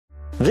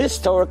This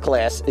Torah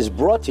class is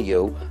brought to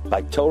you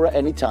by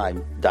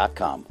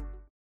TorahAnytime.com.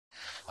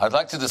 I'd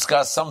like to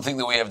discuss something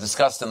that we have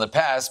discussed in the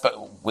past,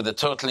 but with a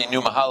totally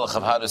new mahalach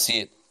of how to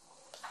see it.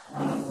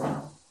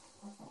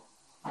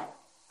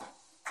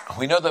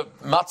 We know that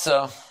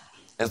matzah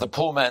is the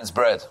poor man's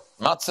bread.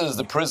 Matzah is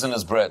the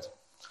prisoner's bread.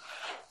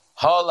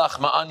 Ha'alach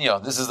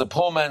ma'anya, this is the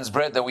poor man's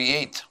bread that we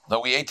ate in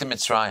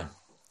Mitzrayim.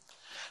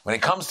 When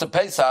it comes to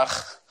Pesach,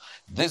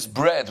 this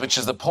bread, which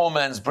is the poor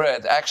man's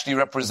bread, actually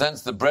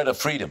represents the bread of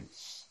freedom.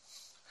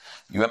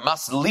 You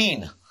must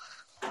lean.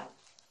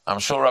 I'm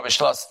sure Rabbi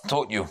Shloss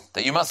taught you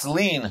that you must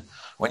lean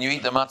when you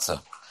eat the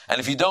matzah. And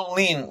if you don't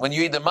lean when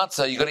you eat the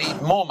matzah, you got to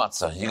eat more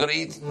matzah. You got to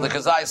eat the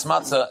kazayis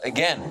matzah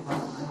again.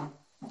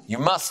 You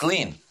must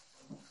lean.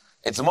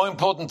 It's more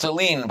important to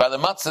lean by the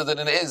matzah than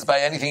it is by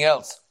anything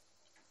else.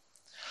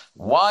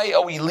 Why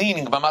are we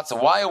leaning by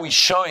matzah? Why are we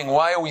showing?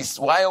 Why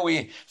are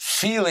we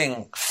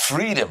feeling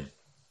freedom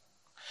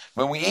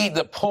when we eat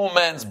the poor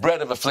man's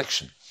bread of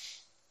affliction?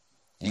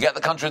 You get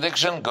the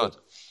contradiction? Good.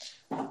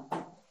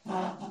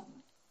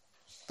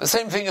 The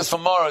same thing is for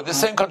Morah. The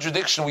same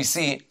contradiction we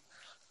see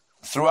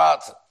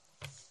throughout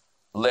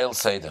Leil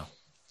Seder.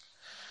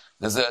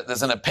 There's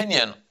an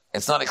opinion,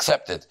 it's not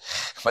accepted,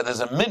 but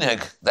there's a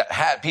minhag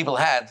that people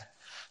had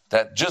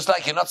that just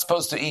like you're not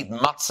supposed to eat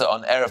matzah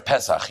on Erev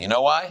Pesach. You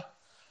know why?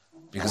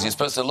 Because you're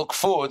supposed to look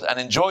forward and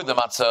enjoy the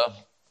matzah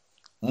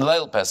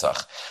Leil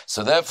Pesach.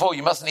 So therefore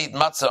you mustn't eat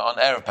matzah on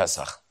Erev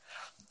Pesach.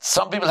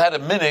 Some people had a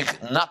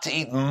minhag not to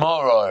eat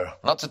moror,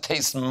 not to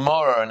taste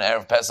moror in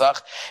Erev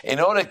Pesach, in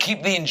order to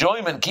keep the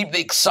enjoyment, keep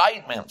the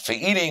excitement for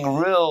eating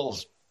real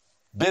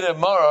bitter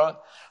moror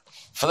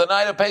for the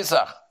night of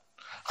Pesach.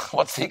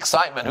 What's the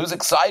excitement? Who's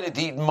excited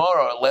to eat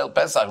moror at Leil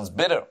Pesach? It's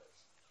bitter.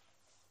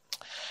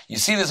 You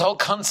see this whole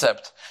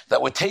concept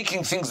that we're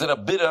taking things that are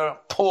bitter,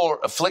 poor,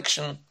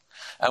 affliction,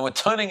 and we're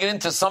turning it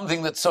into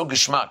something that's so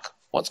geschmack.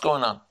 What's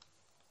going on?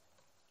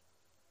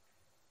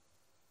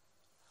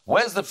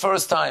 Where's the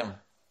first time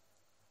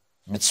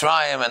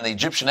Mitzrayim and the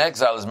Egyptian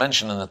exile is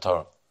mentioned in the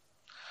Torah?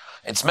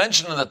 It's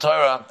mentioned in the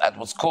Torah at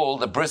what's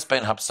called the Bris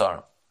Bein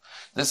Hapsarim.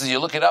 This is, you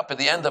look it up at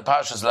the end of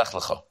Parshas Lech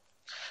Lecha.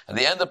 At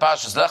the end of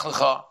Parshas Lech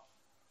Lecha,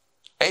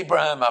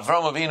 Abraham,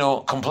 Avram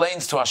Avinu,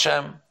 complains to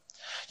Hashem,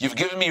 you've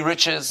given me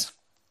riches,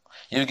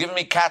 you've given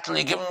me cattle,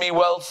 you've given me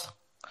wealth.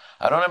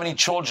 I don't have any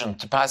children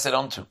to pass it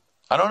on to.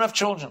 I don't have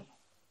children.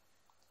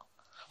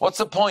 What's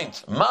the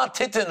point? Ma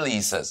titinli,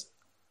 he says.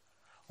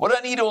 What do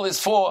I need all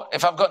this for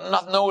if I've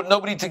got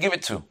nobody to give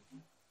it to?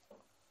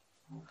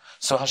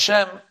 So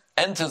Hashem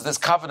enters this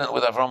covenant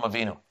with Avram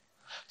Avinu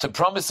to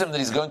promise him that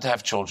he's going to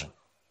have children.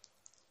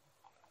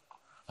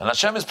 And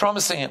Hashem is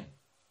promising him.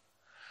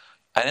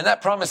 And in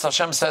that promise,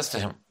 Hashem says to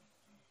him,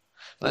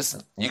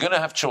 listen, you're going to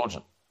have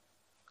children.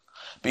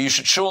 But you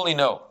should surely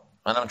know,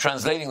 and I'm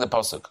translating the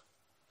pasuk,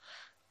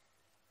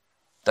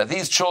 that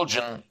these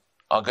children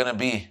are going to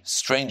be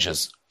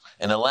strangers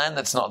in a land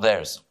that's not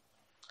theirs.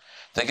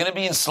 They're going to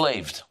be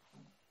enslaved.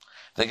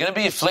 They're going to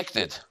be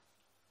afflicted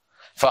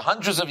for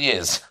hundreds of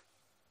years.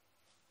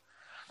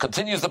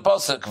 Continues the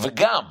pasuk,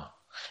 v'gam.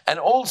 And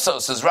also,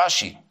 says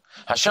Rashi,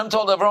 Hashem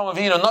told Avraham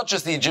Avinu, not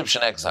just the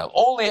Egyptian exile,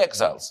 all the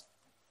exiles.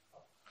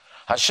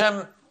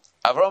 Avraham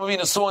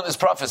Avinu saw in this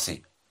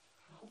prophecy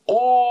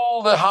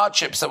all the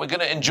hardships that we're going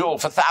to endure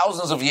for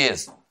thousands of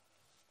years.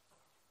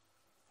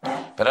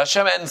 But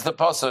Hashem ends the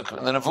pasuk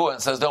in the Nevuah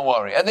and says, don't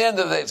worry. At the end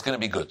of the day, it's going to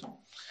be good.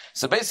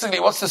 So basically,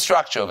 what's the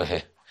structure over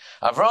here?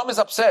 Avraham is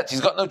upset. He's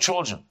got no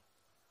children.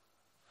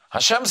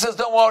 Hashem says,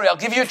 don't worry, I'll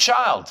give you a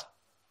child.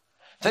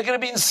 They're going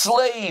to be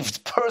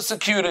enslaved,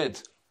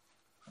 persecuted,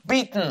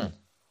 beaten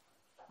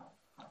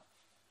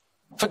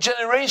for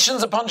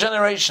generations upon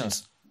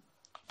generations.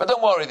 But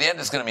don't worry, the end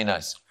is going to be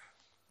nice.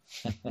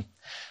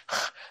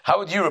 How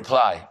would you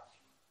reply?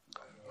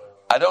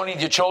 I don't need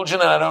your children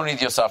and I don't need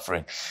your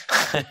suffering.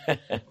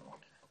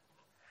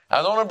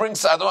 I don't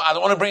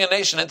want to bring a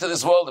nation into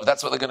this world if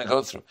that's what they're going to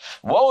go through.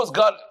 What was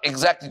God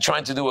exactly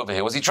trying to do over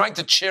here? Was he trying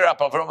to cheer up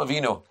Avraham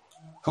Avinu,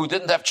 who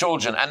didn't have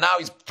children, and now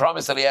he's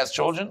promised that he has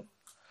children?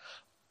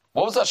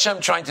 What was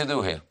Hashem trying to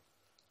do here?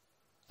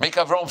 Make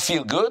Avraham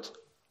feel good?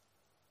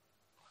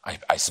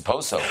 I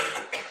suppose so.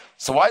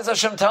 So why is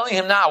Hashem telling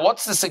him now?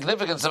 What's the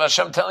significance of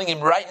Hashem telling him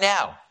right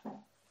now?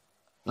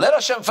 Let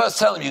Hashem first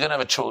tell him you're going to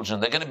have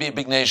children. They're going to be a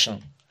big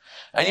nation.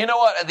 And you know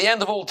what? At the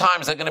end of all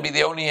times, they're going to be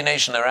the only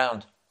nation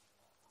around.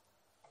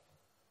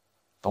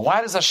 But why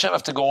does Hashem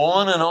have to go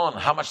on and on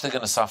how much they're going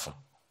to suffer?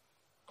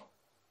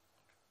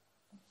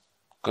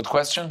 Good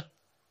question?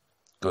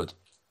 Good.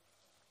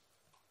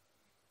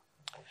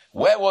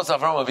 Where was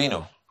Avraham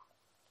Avinu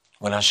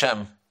when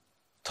Hashem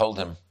told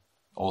him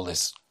all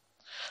this?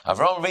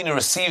 Avraham Avinu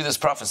received this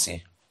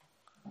prophecy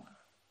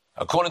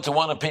according to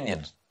one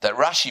opinion that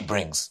Rashi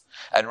brings.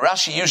 And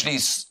Rashi usually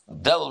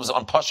delves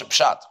on Pashup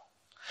Pshat.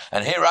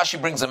 And here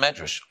Rashi brings a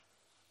medrash.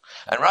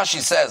 And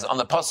Rashi says on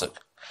the pasuk,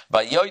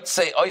 "By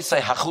Yotzei Oisei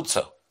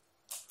Hachutza,"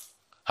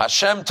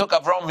 Hashem took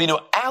Avraham Avinu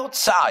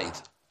outside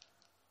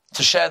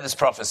to share this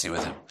prophecy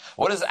with him.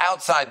 What does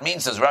outside mean,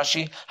 says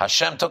Rashi?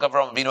 Hashem took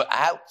Avraham Avinu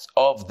out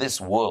of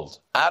this world,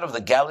 out of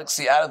the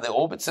galaxy, out of the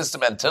orbit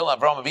system, until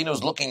Avraham Avinu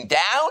was looking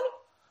down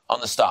on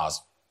the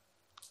stars.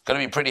 Got to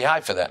be pretty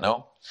high for that,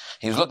 no?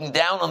 He was looking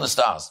down on the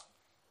stars.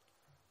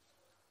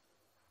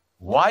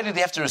 Why did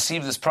he have to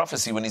receive this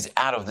prophecy when he's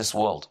out of this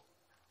world?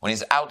 When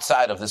he's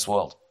outside of this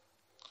world?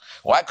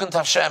 Why couldn't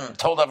Hashem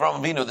told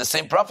Avraham Avinu the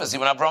same prophecy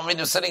when Avraham Avinu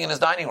was sitting in his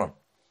dining room?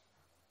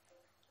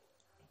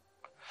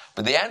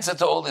 But the answer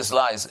to all this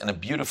lies in a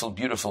beautiful,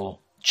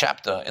 beautiful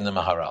chapter in the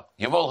Maharal.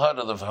 You've all heard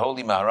of the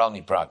holy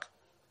Maharal Prague.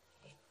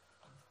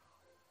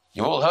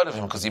 You've all heard of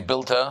him because he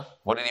built a,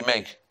 what did he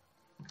make?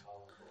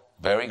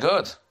 Very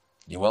good.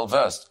 You're well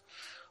versed.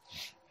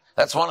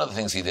 That's one of the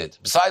things he did.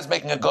 Besides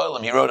making a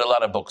golem, he wrote a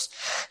lot of books.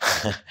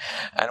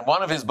 And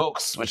one of his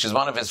books, which is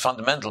one of his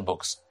fundamental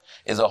books,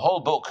 is a whole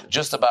book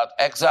just about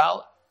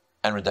exile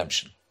and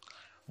redemption.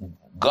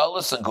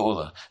 Galus and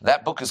Geula.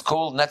 That book is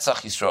called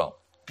Netzach Yisrael.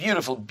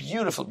 Beautiful,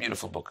 beautiful,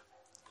 beautiful book.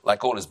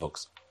 Like all his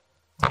books.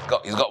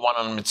 He's got one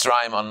on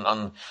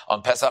Mitzrayim,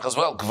 on Pesach as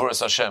well,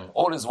 Gvuras Hashem.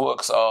 All his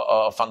works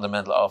are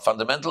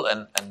fundamental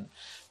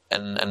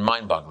and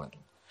mind-boggling.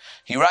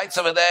 He writes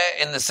over there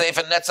in the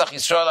Sefer Netzach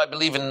Yisrael, I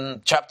believe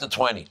in chapter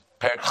 20,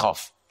 Perek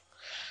Chof.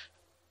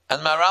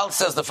 And Maharal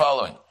says the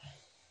following.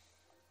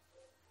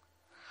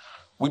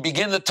 We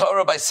begin the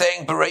Torah by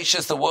saying,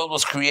 Bereshis, the world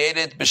was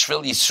created,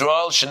 B'shvil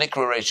Yisrael,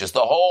 Shenikra Reshis. The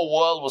whole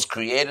world was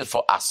created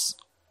for us,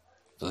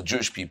 for the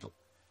Jewish people.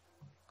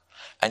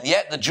 And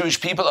yet the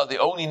Jewish people are the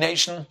only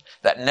nation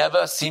that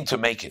never seem to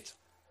make it.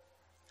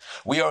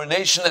 We are a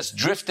nation that's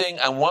drifting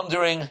and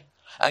wandering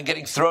and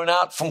getting thrown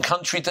out from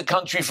country to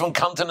country, from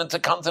continent to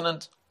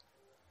continent.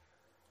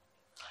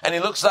 And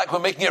it looks like we're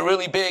making it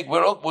really big. It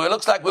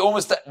looks like we're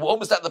almost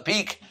at the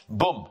peak.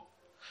 Boom.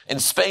 In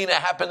Spain it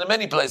happened, in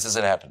many places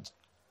it happened.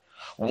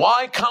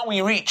 Why can't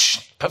we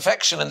reach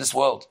perfection in this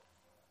world?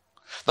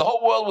 The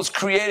whole world was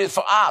created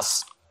for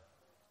us.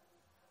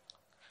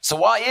 So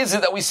why is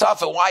it that we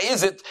suffer? Why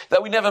is it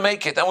that we never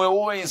make it? And we're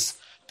always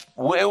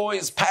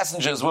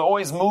passengers, we're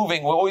always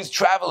moving, we're always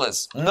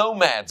travelers,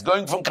 nomads,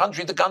 going from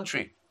country to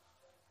country.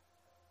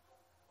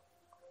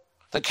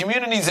 The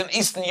communities in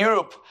Eastern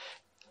Europe,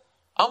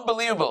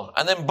 unbelievable.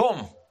 And then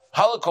boom,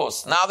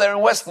 Holocaust. Now they're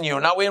in Western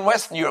Europe. Now we're in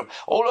Western Europe.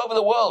 All over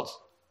the world.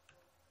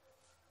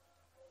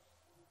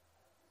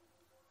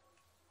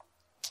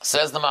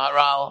 Says the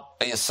Maharal,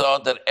 a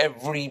yesod that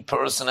every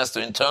person has to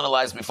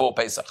internalize before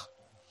Pesach.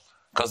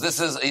 Because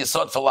this is a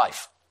yesod for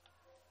life.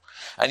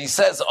 And he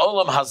says,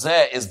 Olam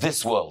Hazeh is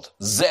this world.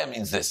 Zeh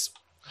means this.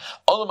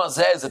 Olam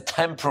Hazeh is a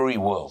temporary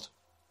world.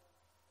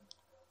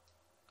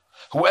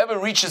 Whoever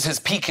reaches his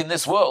peak in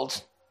this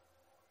world,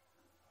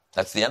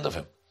 that's the end of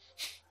him.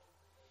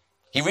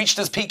 He reached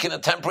his peak in a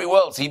temporary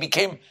world, so he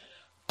became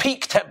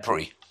peak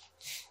temporary.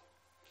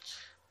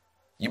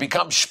 You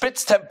become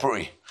spitz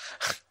temporary.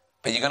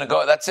 But you're going to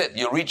go, that's it.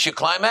 You'll reach your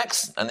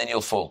climax, and then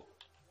you'll fall.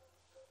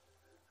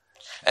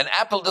 An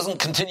apple doesn't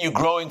continue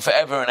growing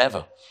forever and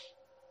ever.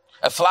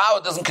 A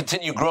flower doesn't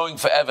continue growing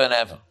forever and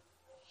ever.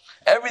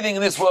 Everything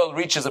in this world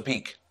reaches a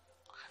peak.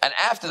 And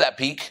after that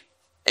peak,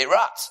 it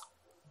rots.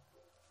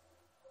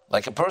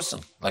 Like a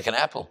person, like an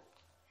apple.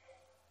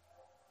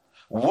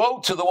 Woe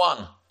to the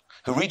one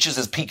who reaches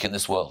his peak in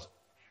this world.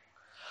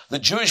 The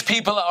Jewish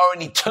people are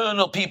an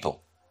eternal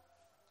people.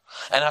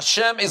 And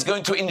Hashem is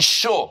going to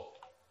ensure,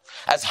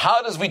 as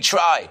hard as we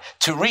try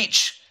to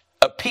reach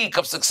a peak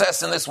of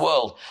success in this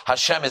world,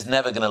 Hashem is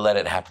never going to let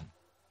it happen.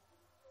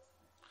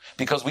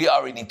 Because we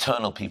are an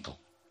eternal people.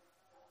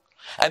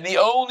 And the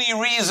only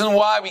reason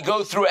why we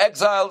go through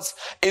exiles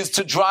is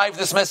to drive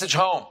this message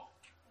home.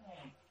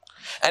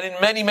 And in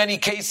many, many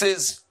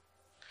cases,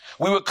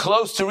 we were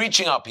close to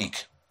reaching our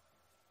peak.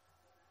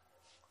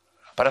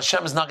 But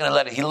Hashem is not going to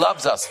let it. He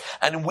loves us.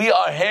 And we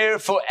are here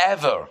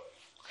forever.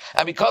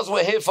 And because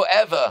we're here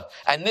forever,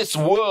 and this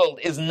world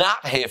is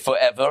not here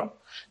forever,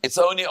 it's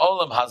only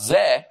Olam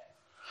Hazeh,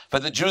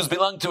 but the Jews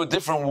belong to a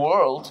different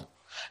world,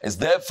 is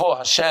therefore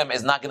Hashem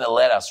is not going to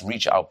let us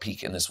reach our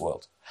peak in this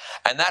world.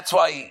 And that's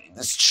why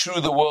it's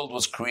true the world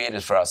was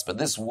created for us, but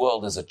this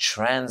world is a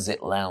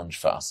transit lounge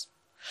for us.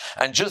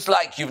 And just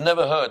like you've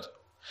never heard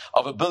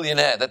of a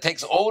billionaire that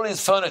takes all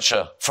his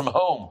furniture from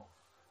home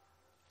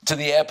to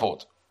the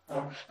airport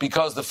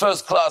because the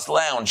first class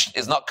lounge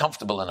is not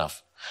comfortable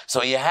enough.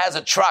 So he has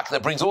a truck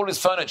that brings all his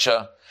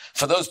furniture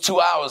for those 2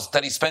 hours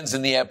that he spends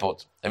in the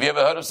airport. Have you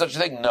ever heard of such a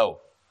thing? No.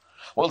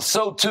 Well,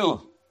 so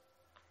too,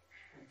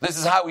 this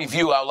is how we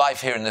view our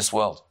life here in this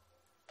world.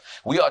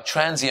 We are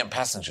transient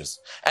passengers.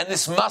 And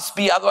this must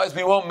be, otherwise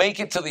we won't make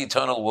it to the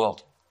eternal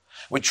world.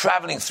 We're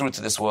traveling through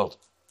to this world.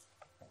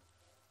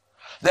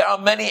 There are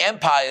many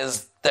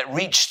empires that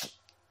reached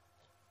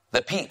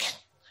the peak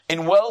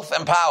in wealth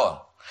and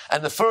power.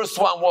 And the first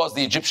one was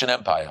the Egyptian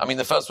Empire. I mean,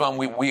 the first one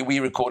we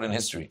record in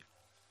history.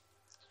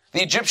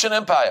 The Egyptian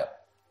Empire.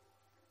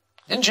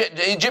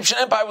 The Egyptian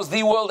Empire was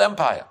the world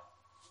empire.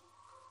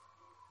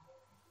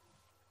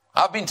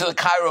 I've been to the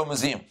Cairo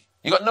Museum.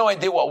 You got no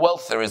idea what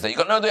wealth there is there. You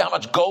got no idea how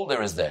much gold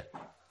there is there.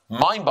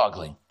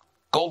 Mind-boggling.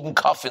 golden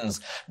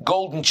coffins,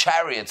 golden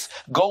chariots,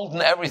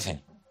 golden everything.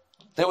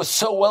 They were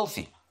so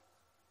wealthy,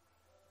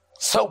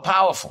 so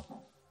powerful.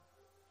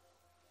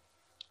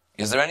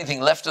 Is there anything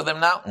left of them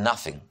now?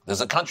 Nothing.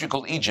 There's a country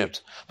called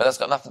Egypt, but that's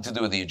got nothing to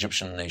do with the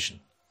Egyptian nation.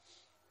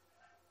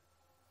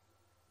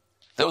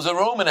 There was a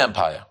Roman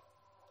Empire.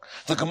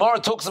 The Gemara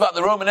talks about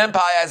the Roman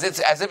Empire as if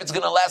it's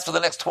going to last for the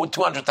next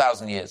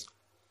 200,000 years.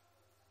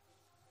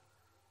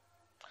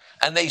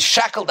 And they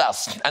shackled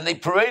us, and they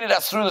paraded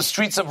us through the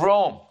streets of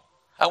Rome,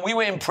 and we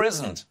were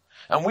imprisoned,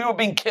 and we were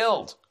being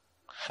killed.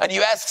 And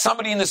you ask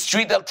somebody in the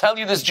street, they'll tell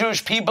you this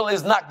Jewish people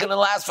is not going to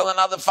last for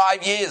another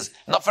 5 years,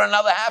 not for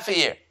another half a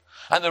year.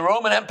 And the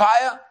Roman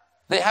Empire,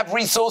 they have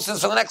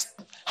resources for the next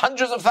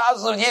hundreds of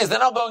thousands of years. They're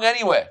not going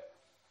anywhere.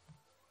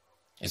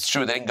 It's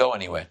true, they didn't go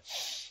anywhere.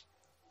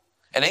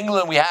 In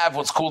England, we have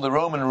what's called the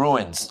Roman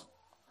ruins.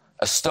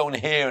 A stone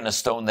here and a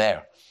stone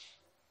there.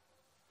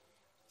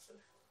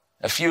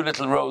 A few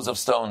little rows of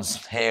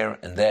stones here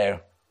and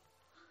there.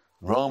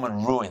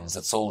 Roman ruins,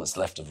 that's all that's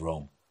left of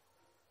Rome.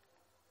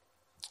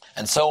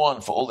 And so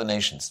on for all the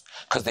nations,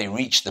 because they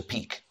reached the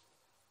peak.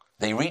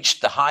 They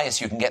reached the highest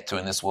you can get to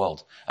in this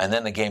world, and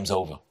then the game's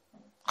over.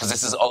 Because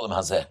this is Olam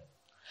Hazeh.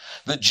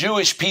 The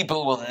Jewish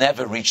people will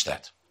never reach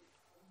that.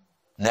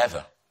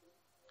 Never.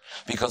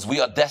 Because we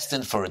are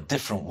destined for a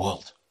different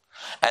world.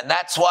 And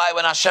that's why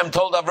when Hashem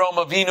told Avraham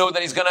Avinu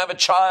that he's going to have a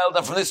child,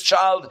 and from this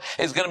child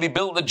is going to be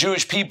built the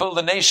Jewish people,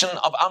 the nation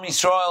of Am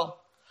Yisrael,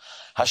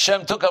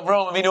 Hashem took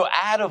Avraham Avinu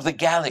out of the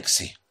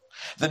galaxy.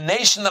 The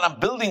nation that I'm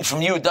building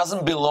from you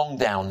doesn't belong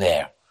down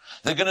there.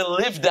 They're going to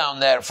live down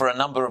there for a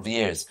number of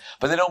years,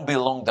 but they don't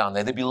belong down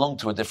there. They belong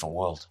to a different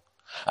world.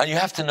 And you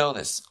have to know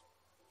this.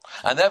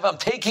 And if I'm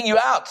taking you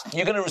out,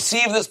 you're going to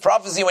receive this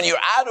prophecy when you're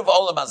out of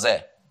Olam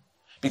Hazeh,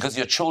 because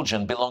your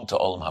children belong to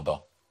Olam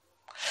Haba.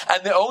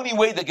 And the only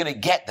way they're going to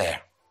get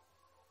there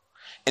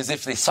is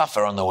if they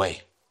suffer on the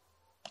way,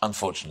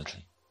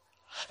 unfortunately.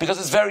 Because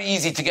it's very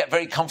easy to get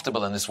very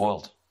comfortable in this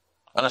world.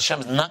 And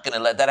Hashem's not going to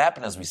let that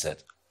happen, as we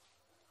said.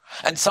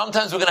 And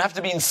sometimes we're going to have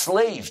to be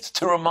enslaved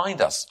to remind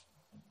us.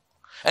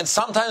 And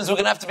sometimes we're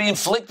going to have to be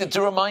inflicted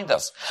to remind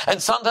us.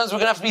 And sometimes we're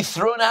going to have to be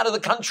thrown out of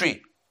the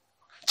country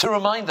to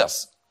remind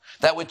us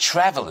that we're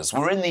travelers.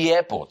 We're in the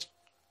airport.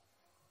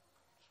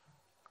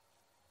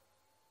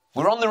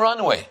 We're on the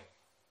runway.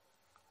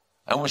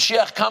 And when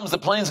Mashiach comes, the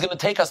plane's going to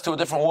take us to a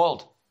different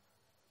world.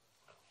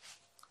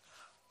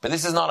 But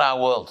this is not our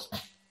world.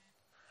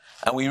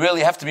 And we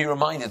really have to be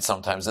reminded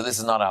sometimes that this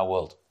is not our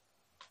world.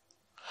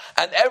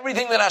 And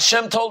everything that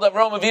Hashem told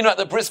Avraham Avinu at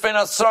the Bris Bein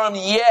Hasarim,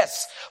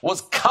 yes, was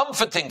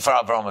comforting for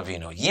Avraham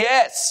Avinu.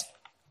 Yes.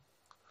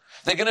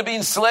 They're going to be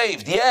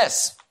enslaved.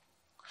 Yes.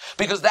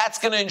 Because that's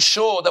going to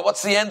ensure that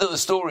what's the end of the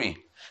story?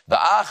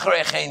 At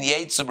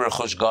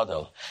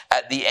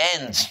the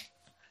end,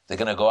 they're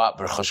going to go out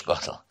b'rechush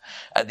gadol.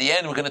 At the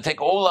end, we're going to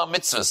take all our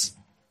mitzvahs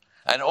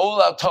and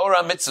all our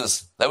Torah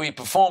mitzvahs that we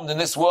performed in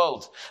this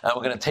world, and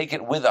we're going to take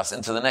it with us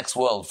into the next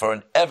world for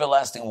an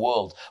everlasting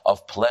world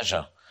of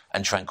pleasure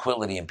and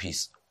tranquility and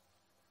peace.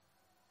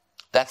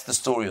 That's the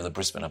story of the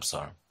Bris Bein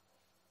Hasarim.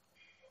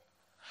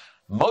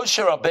 Moshe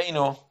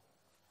Rabbeinu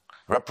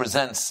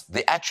represents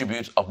the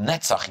attribute of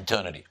Netzach,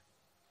 eternity.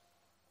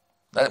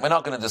 We're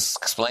not going to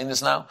explain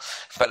this now,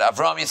 but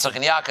Avraham, Yitzchak,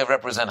 and Yaakov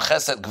represent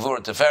Chesed, Gvur,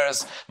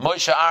 Tiferes.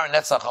 Moshe, Aaron,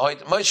 Netzach, Hoyt.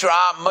 Moshe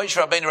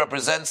Rabbeinu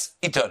represents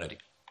eternity.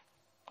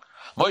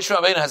 Moshe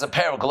Rabbeinu has a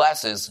pair of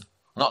glasses,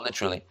 not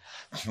literally,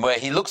 where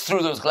he looks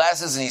through those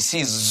glasses and he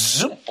sees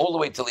zoom all the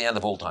way till the end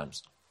of all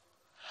times.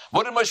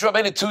 What did Moshe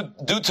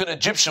Rabbeinu do to an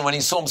Egyptian when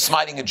he saw him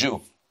smiting a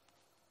Jew?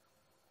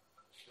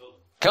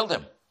 Killed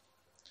him.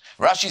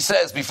 Rashi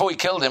says, before he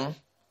killed him,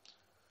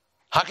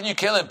 how can you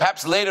kill him?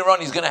 Perhaps later on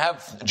he's going to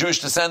have Jewish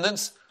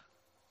descendants.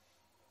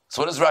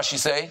 So what does Rashi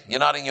say? You're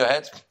nodding your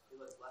head? He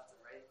looked left and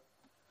right.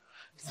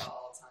 He saw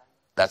all the time.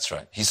 That's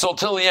right. He saw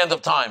till the end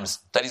of times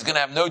that he's going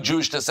to have no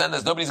Jewish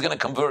descendants. Nobody's going to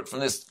convert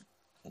from this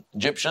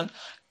Egyptian.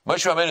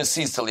 Moshe Rabbeinu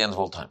sees till the end of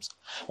all times.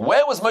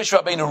 Where was Moshe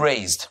Rabbeinu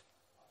raised?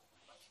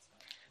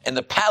 In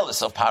the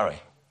palace of Paroi.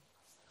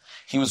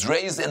 He was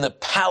raised in the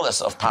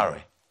palace of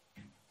Paroi.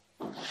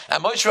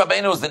 And Moshe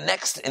Rabbeinu was the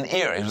next in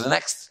era. He was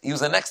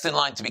the next in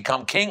line to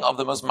become king of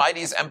the most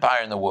mightiest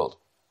empire in the world.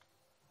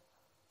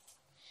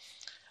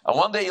 And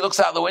one day he looks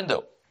out the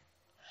window.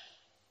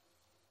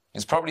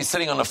 He's probably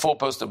sitting on a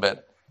four-poster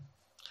bed.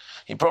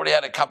 He probably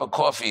had a cup of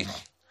coffee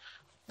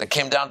that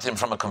came down to him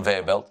from a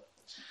conveyor belt.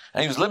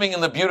 And he was living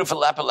in the beautiful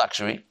lap of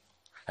luxury.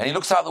 And he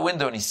looks out the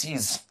window and he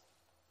sees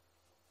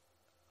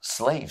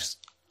slaves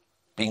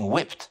being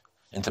whipped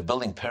into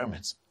building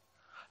pyramids.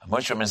 And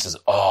Moshe Rabbeinu says,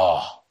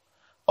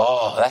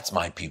 Oh, that's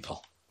my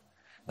people.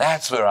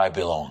 That's where I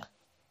belong.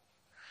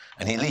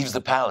 And he leaves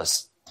the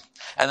palace.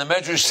 And the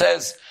Medrash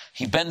says,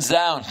 he bends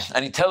down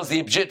and he tells the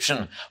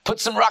Egyptian, put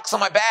some rocks on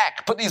my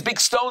back. Put these big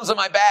stones on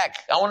my back.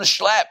 I want to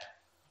schlep.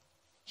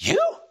 You?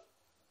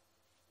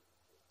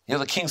 You're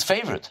the king's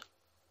favorite.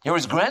 You're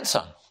his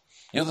grandson.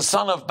 You're the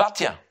son of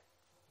Batya.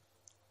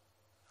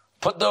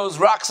 Put those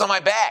rocks on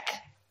my back.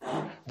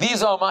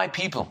 These are my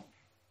people.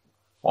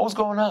 What was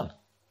going on?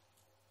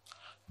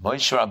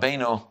 Moshe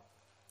Rabbeinu,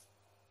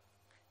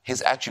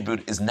 his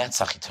attribute is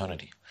Netzach,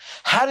 eternity.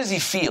 How does he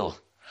feel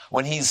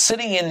when he's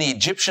sitting in the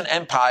Egyptian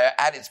empire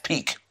at its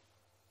peak?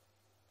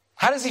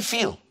 How does he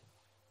feel?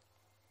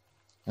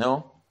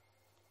 No?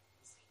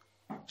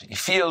 He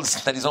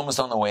feels that he's almost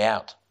on the way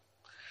out.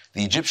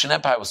 The Egyptian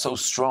empire was so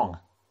strong.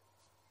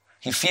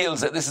 He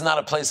feels that this is not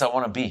a place I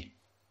want to be.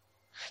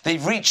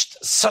 They've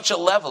reached such a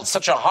level,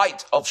 such a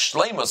height of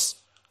shleimus,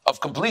 of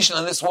completion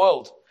in this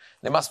world.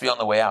 They must be on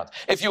the way out.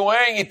 If you're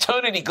wearing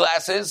eternity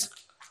glasses,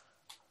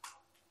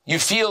 you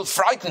feel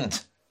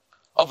frightened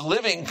of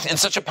living in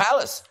such a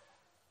palace,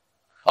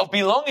 of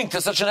belonging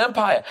to such an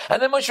empire.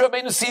 And then Moshe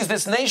Rabbeinu sees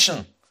this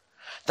nation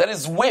that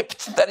is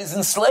whipped, that is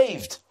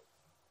enslaved.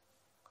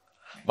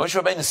 Moshe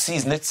Rabbeinu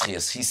sees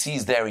Nitzchias. He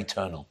sees they're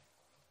eternal.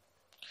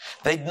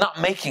 They're not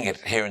making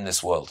it here in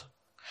this world.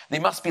 They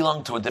must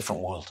belong to a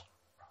different world.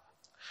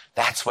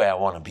 That's where I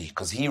want to be,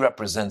 because he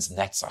represents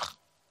Netzach.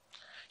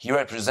 He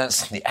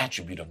represents the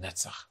attribute of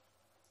Netzach.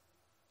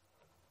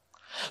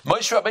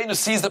 Moshe Rabbeinu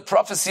sees the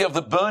prophecy of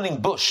the burning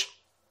bush.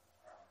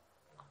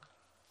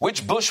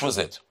 Which bush was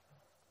it?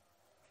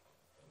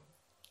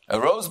 A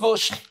rose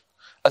bush?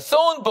 A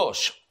thorn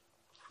bush?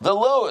 The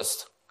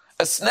lowest.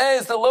 A sneh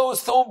is the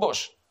lowest thorn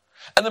bush.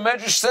 And the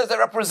Medrash says that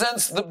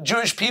represents the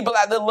Jewish people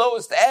at the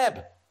lowest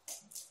ebb.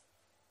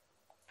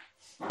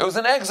 It was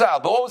an exile,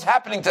 but what was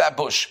happening to that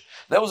bush?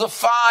 There was a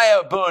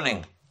fire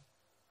burning.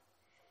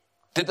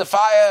 Did the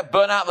fire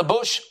burn out the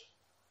bush?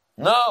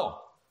 No.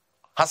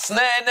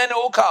 Hasneh nen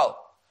ukal.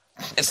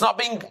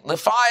 The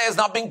fire is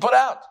not being put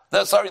out.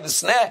 The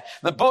sneh,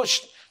 the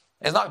bush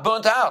is not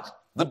burnt out.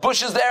 The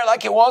bush is there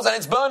like it was and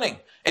it's burning.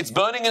 It's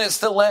burning and it's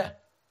still there.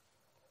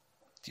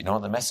 Do you know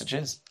what the message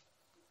is?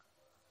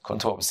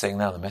 According to what we're saying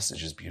now, the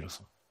message is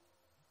beautiful.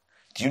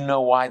 Do you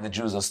know why the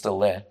Jews are still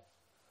there?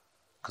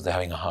 Because they're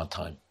having a hard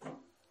time.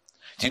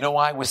 Do you know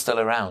why we're still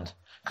around?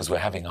 Because we're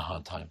having a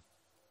hard time.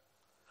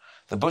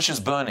 The bush is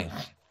burning.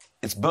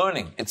 It's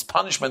burning. It's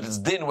punishment. It's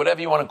din,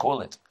 whatever you want to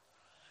call it.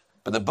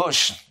 But the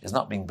bush is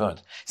not being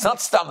burnt. It's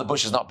not stam the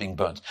bush is not being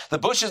burnt. The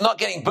bush is not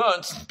getting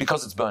burnt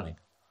because it's burning.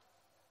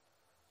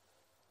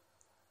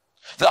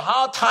 The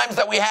hard times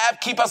that we have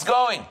keep us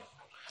going.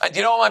 And do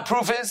you know what my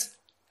proof is?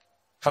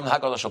 From the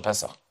Haggadah Shel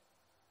Pesach.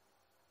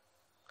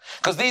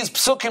 Because these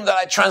psukim that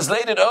I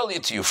translated earlier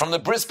to you, from the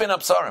Bris Bein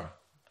Habsarim,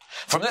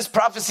 from this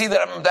prophecy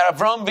that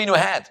Avraham Avinu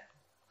had,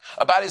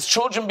 about his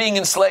children being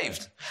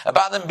enslaved,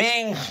 about them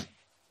being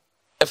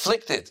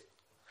afflicted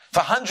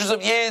for hundreds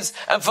of years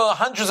and for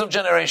hundreds of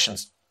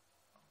generations.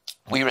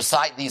 We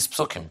recite these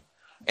psukim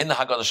in the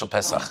Haggadah Shel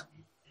Pesach.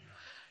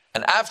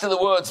 And after the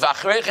words,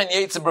 after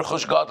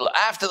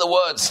the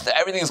words that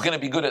everything is going to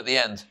be good at the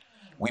end,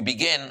 we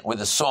begin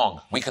with a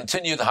song. We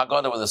continue the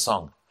Haggadah with a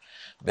song.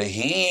 What's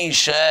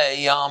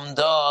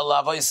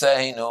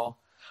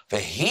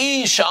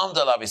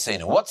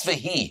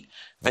Vehi?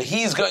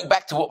 Vehi is going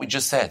back to what we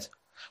just said.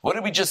 What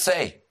did we just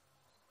say?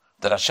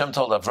 That Hashem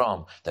told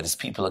Avram that his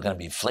people are going to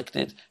be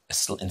afflicted,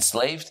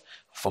 enslaved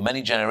for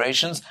many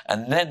generations,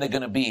 and then they're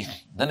going to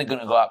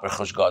go out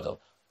Rechush Gadol.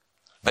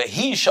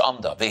 Vehi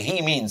she'amda.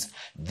 Vehi means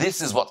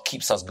this is what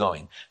keeps us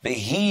going.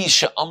 Vehi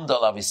she'amda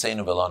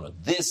laviseinu velanu.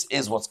 This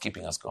is what's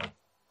keeping us going.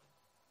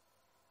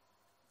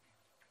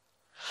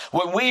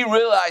 When we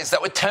realize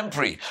that we're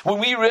temporary, when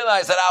we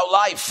realize that our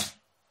life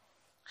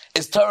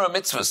is Torah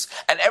mitzvahs,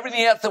 and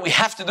everything else that we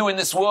have to do in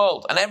this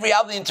world, and every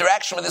other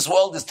interaction with this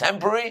world is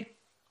temporary,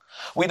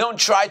 we don't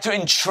try to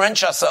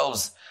entrench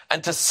ourselves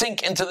and to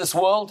sink into this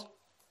world,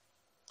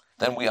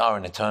 then we are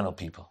an eternal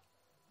people.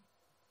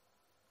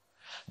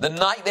 The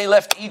night they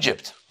left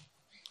Egypt,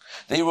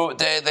 they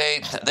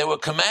were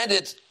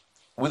commanded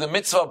with a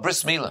mitzvah of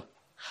bris milah.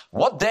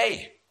 What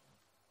day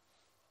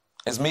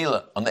is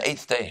milah? On the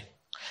 8th day.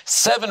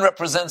 7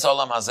 represents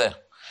Olam Hazeh.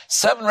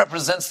 7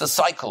 represents the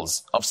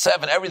cycles of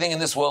 7. Everything in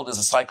this world is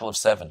a cycle of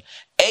 7.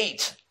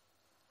 8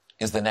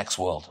 is the next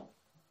world.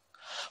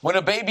 When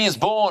a baby is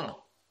born,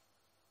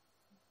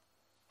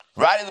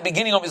 right at the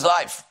beginning of his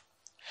life,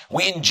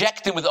 we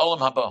inject him with Olam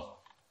Haba.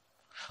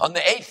 On the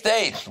 8th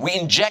day, we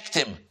inject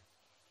him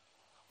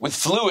with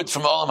fluid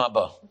from Olam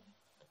Haba.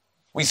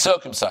 We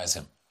circumcise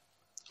him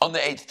on the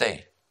 8th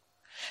day.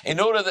 In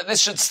order that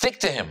this should stick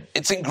to him,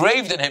 it's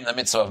engraved in him, the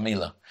mitzvah of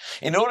milah.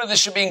 In order this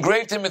should be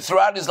engraved in him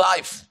throughout his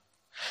life,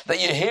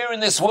 that you're here in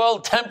this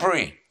world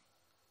temporary.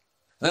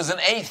 There's an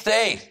 8th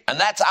day, and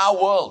that's our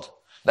world.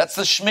 That's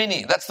the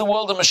Shmini. That's the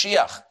world of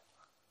Mashiach.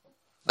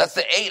 That's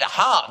the 8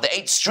 harp, the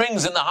 8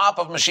 strings in the harp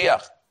of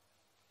Mashiach.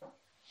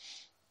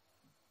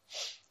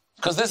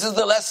 Because this is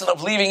the lesson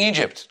of leaving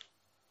Egypt.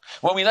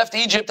 When we left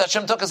Egypt,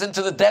 Hashem took us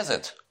into the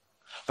desert.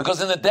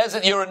 Because in the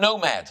desert, you're a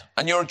nomad,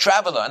 and you're a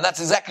traveler, and that's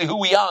exactly who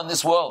we are in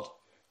this world.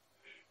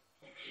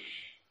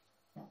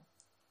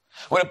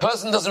 When a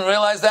person doesn't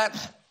realize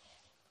that,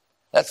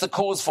 that's the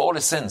cause for all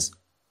his sins.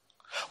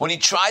 When he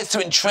tries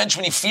to entrench,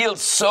 when he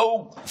feels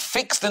so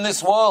fixed in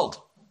this world,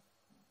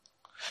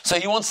 so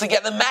he wants to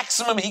get the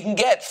maximum he can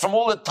get from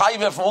all the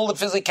taiva, from all the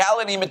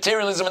physicality and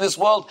materialism in this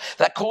world,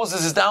 that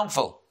causes his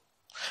downfall.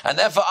 And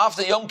therefore,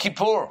 after Yom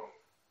Kippur,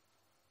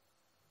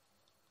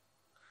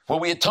 where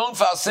we atone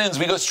for our sins,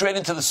 we go straight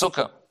into the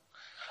Sukkah.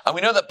 And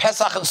we know that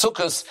Pesach and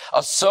Sukkot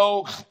are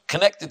so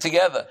connected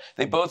together.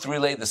 They both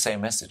relay the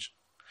same message.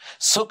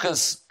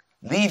 Sukkot,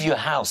 leave your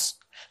house.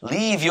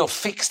 Leave your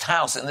fixed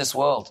house in this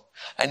world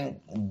and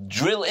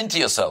drill into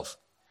yourself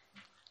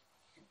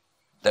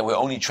that we're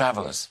only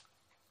travelers.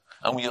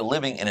 And we are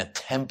living in a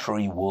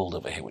temporary world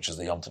over here, which is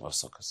the Yom Tov of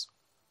Sukkot.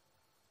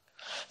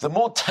 The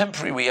more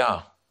temporary we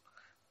are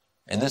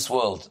in this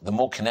world, the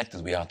more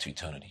connected we are to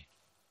eternity.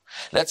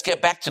 Let's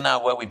get back to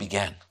now where we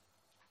began.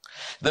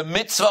 The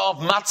mitzvah of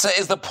matzah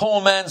is the poor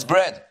man's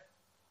bread.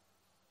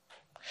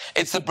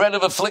 It's the bread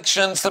of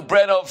affliction. It's the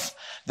bread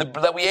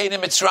that we ate in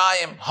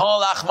Mitzrayim.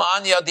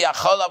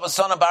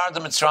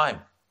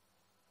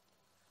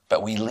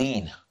 But we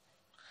lean.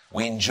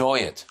 We enjoy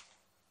it.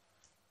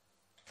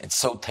 It's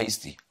so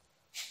tasty.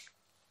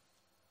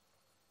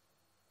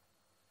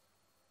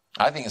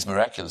 I think it's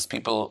miraculous.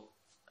 People,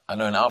 I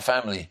know in our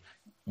family,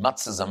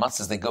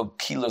 matzahs, they go,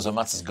 kilos of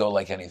matzahs go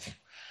like anything.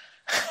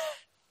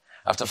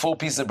 After 4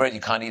 pieces of bread, you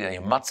can't eat any.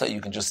 Matzah,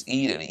 you can just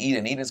eat and eat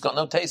and eat. It's got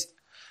no taste.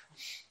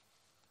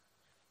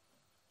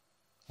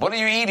 What are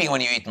you eating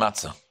when you eat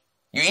matzah?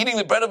 You're eating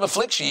the bread of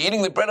affliction. You're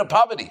eating the bread of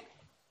poverty.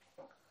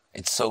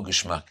 It's so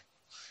geschmack.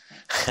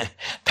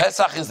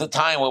 Pesach is the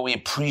time where we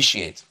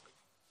appreciate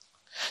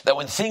that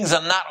when things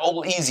are not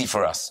all easy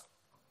for us,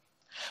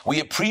 we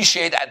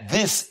appreciate that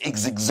this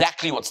is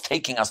exactly what's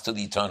taking us to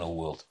the eternal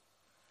world.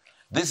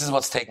 This is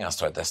what's taking us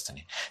to our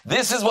destiny.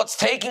 This is what's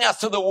taking us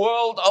to the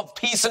world of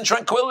peace and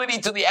tranquility,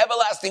 to the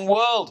everlasting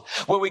world,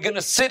 where we're going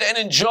to sit and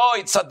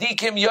enjoy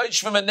tzadikim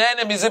yoshvim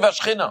enenim miziv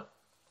hashchina.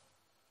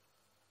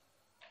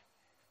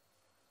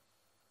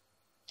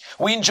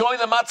 We enjoy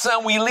the matzah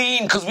and we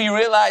lean because we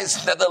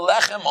realize that the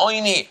lechem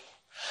oini,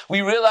 we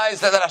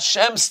realize that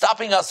Hashem's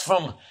stopping us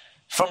from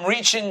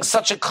reaching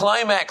such a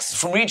climax,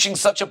 from reaching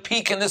such a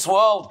peak in this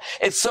world.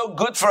 It's so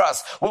good for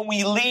us. When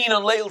we lean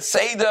on Leil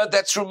Seder,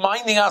 that's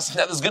reminding us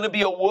that there's going to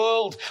be a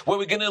world where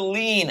we're going to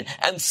lean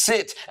and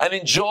sit and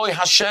enjoy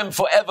Hashem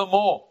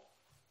forevermore.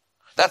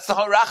 That's the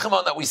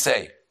Harachimon that we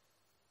say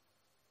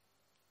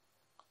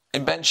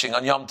in benching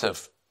on Yom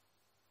Tov.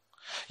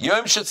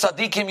 Yom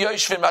Tzadikim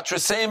Yoshvim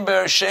Matreseim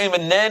Be'ershem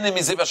Enenim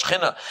Miziv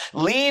Hashchina.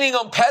 Leaning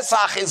on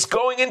Pesach is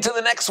going into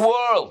the next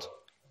world.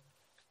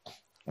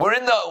 We're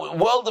in the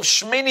world of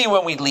Shmini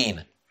when we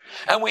lean.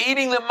 And we're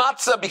eating the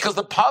matzah because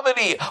the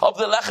poverty of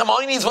the lechem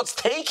oini is what's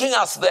taking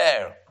us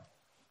there.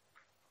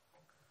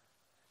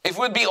 If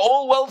we'd be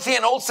all wealthy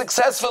and all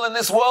successful in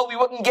this world, we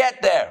wouldn't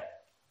get there.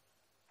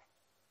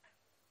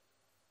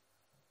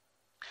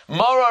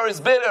 Maror is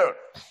bitter.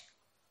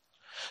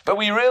 But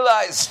we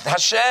realize,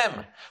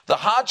 Hashem, the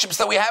hardships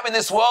that we have in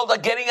this world are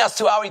getting us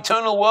to our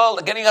eternal world,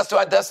 are getting us to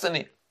our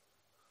destiny.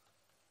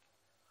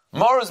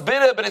 Maror is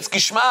bitter, but it's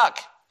gishmak.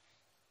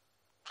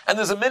 And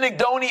there's a minig,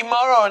 don't eat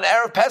maror on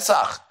Erev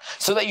Pesach,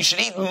 so that you should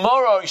eat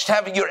maror, you should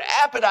have your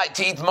appetite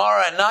to eat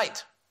maror at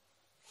night.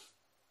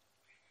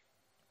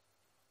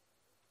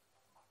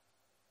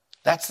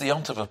 That's the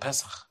Yom Tov of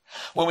Pesach.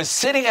 When we're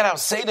sitting at our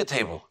Seder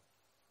table,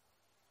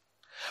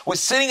 we're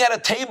sitting at a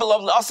table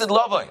of Asid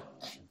Lavoi.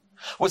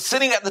 We're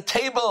sitting at the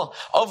table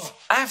of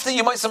after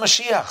Yemaisa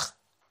Mashiach.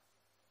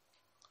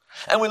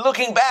 And we're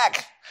looking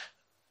back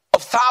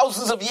of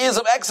thousands of years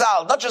of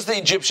exile, not just the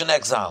Egyptian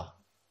exile.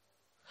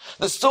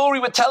 The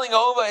story we're telling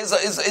over is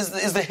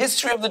the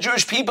history of the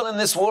Jewish people in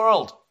this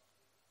world.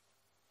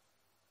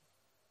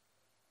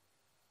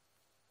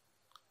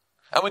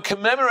 And we're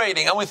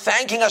commemorating and we're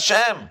thanking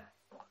Hashem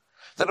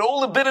that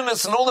all the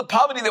bitterness and all the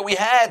poverty that we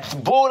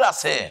had brought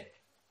us here.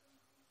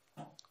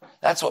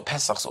 That's what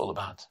Pesach's all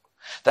about.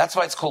 That's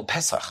why it's called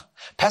Pesach.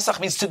 Pesach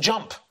means to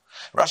jump.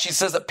 Rashi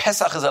says that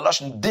Pesach is a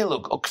lashon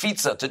dilug or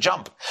kvitza, to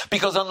jump.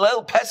 Because on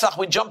Leil Pesach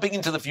we're jumping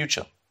into the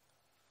future.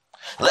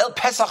 Leil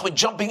Pesach, we're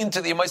jumping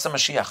into the Yemaisa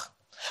Mashiach.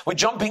 We're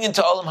jumping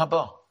into Olam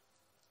Haba.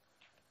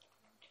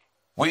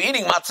 We're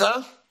eating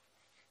matzah,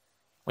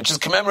 which is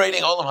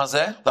commemorating Olam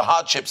Hazeh, the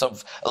hardships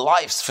of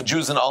lives for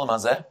Jews in Olam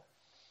Hazeh.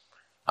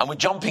 And we're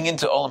jumping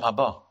into Olam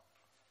Haba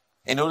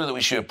in order that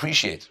we should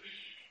appreciate.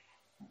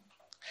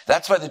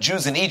 That's why the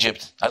Jews in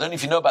Egypt, I don't know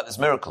if you know about this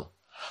miracle,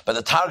 but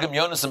the Targum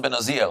Yonasan ben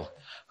Aziel,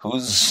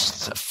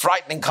 who's a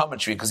frightening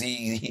commentary because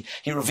he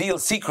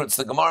reveals secrets.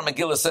 The Gemara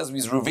Megillah says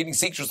he's revealing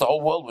secrets, the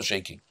whole world was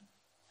shaking.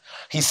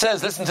 He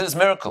says, listen to this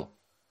miracle.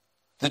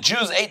 The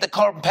Jews ate the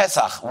Korban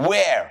Pesach.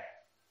 Where?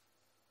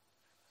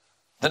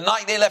 The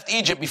night they left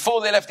Egypt,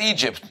 before they left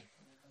Egypt.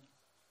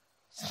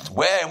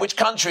 Where? In which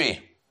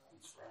country?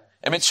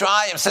 In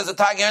Mitzrayim. Says the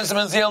Targum Yonasan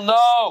ben Aziel,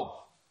 no.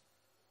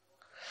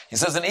 He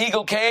says an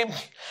eagle came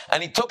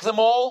and he took them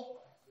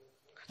all,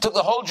 took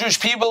the whole Jewish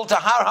people to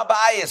Har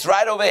Habayis,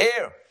 right over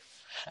here.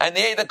 And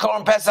they ate the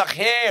Korban Pesach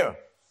here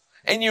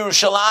in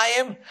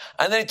Yerushalayim,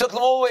 and then he took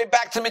them all the way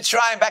back to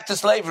Mitzrayim, back to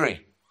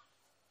slavery.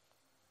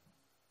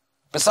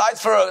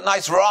 Besides for a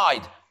nice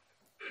ride.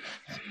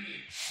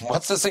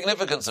 What's the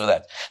significance of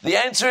that? The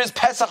answer is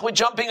Pesach, we're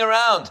jumping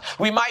around.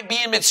 We might be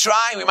in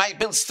Mitzrayim, we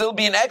might still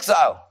be in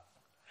exile.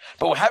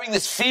 But we're having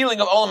this feeling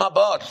of Olam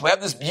Haba. We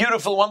have this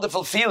beautiful,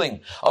 wonderful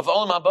feeling of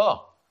Olam Haba.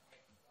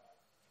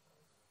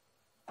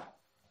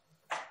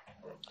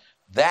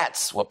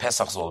 That's what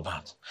Pesach is all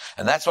about.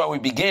 And that's why we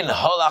begin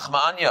Holach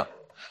Ma'anya.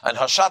 And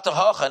Hashata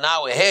Hocha,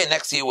 now we're here,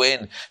 next year we're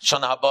in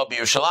Shana Haba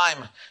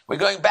B'Yerushalayim. We're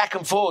going back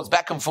and forwards,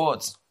 back and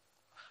forwards.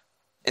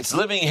 It's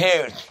living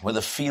here with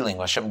a feeling,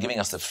 Hashem giving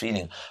us the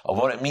feeling of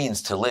what it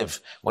means to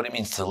live,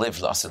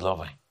 L'Asid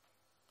Lovei.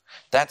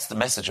 That's the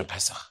message of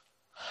Pesach.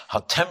 How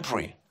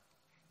temporary.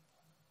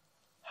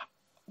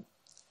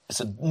 It's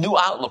a new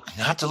outlook.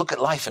 You have to look at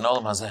life in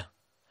Olam Hazeh.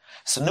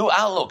 It's a new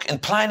outlook in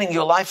planning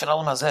your life in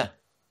Olam Hazeh.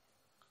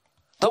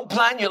 Don't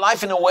plan your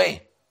life in a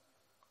way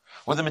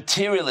where the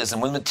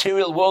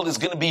material world is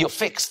going to be your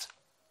fixed.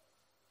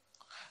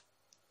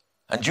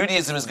 And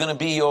Judaism is going to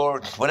be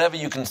your whatever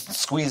you can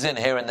squeeze in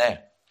here and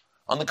there.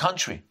 On the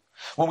contrary,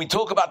 when we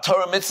talk about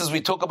Torah mitzvahs,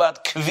 we talk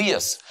about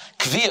kviyas.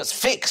 Kviyas,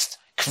 fixed.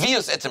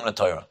 Kviyas etim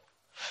l'Torah.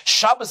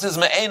 Shabbos is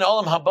me'ein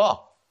olam haba.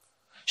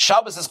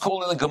 Shabbos is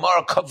called in the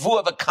Gemara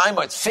kavua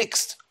v'kaima. It's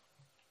fixed.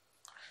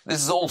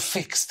 This is all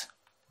fixed.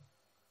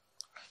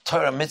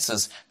 Torah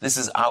mitzvahs, this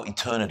is our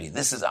eternity.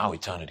 This is our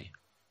eternity.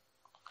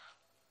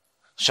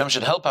 Hashem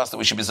should help us that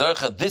we should be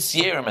zocha this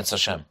year in Mitzvah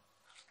Hashem.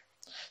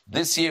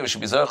 This year we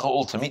should be zocha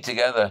all to meet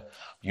together,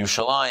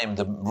 Yerushalayim,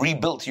 the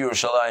rebuilt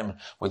Yerushalayim,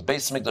 with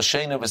Beis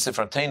Mikdashenu, with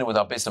Sifratenu, with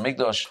our Beis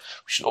Hamikdash.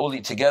 We should all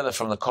eat together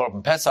from the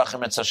Korban Pesach in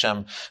Mitzvah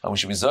Hashem, and we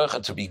should be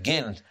zocha to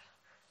begin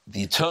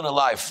the eternal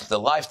life, the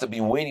life that we've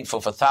been waiting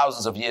for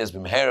thousands of years.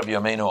 B'mehera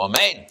b'yameinu,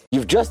 amen.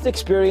 You've just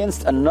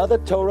experienced another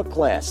Torah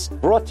class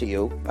brought to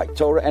you by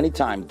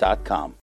TorahAnytime.com.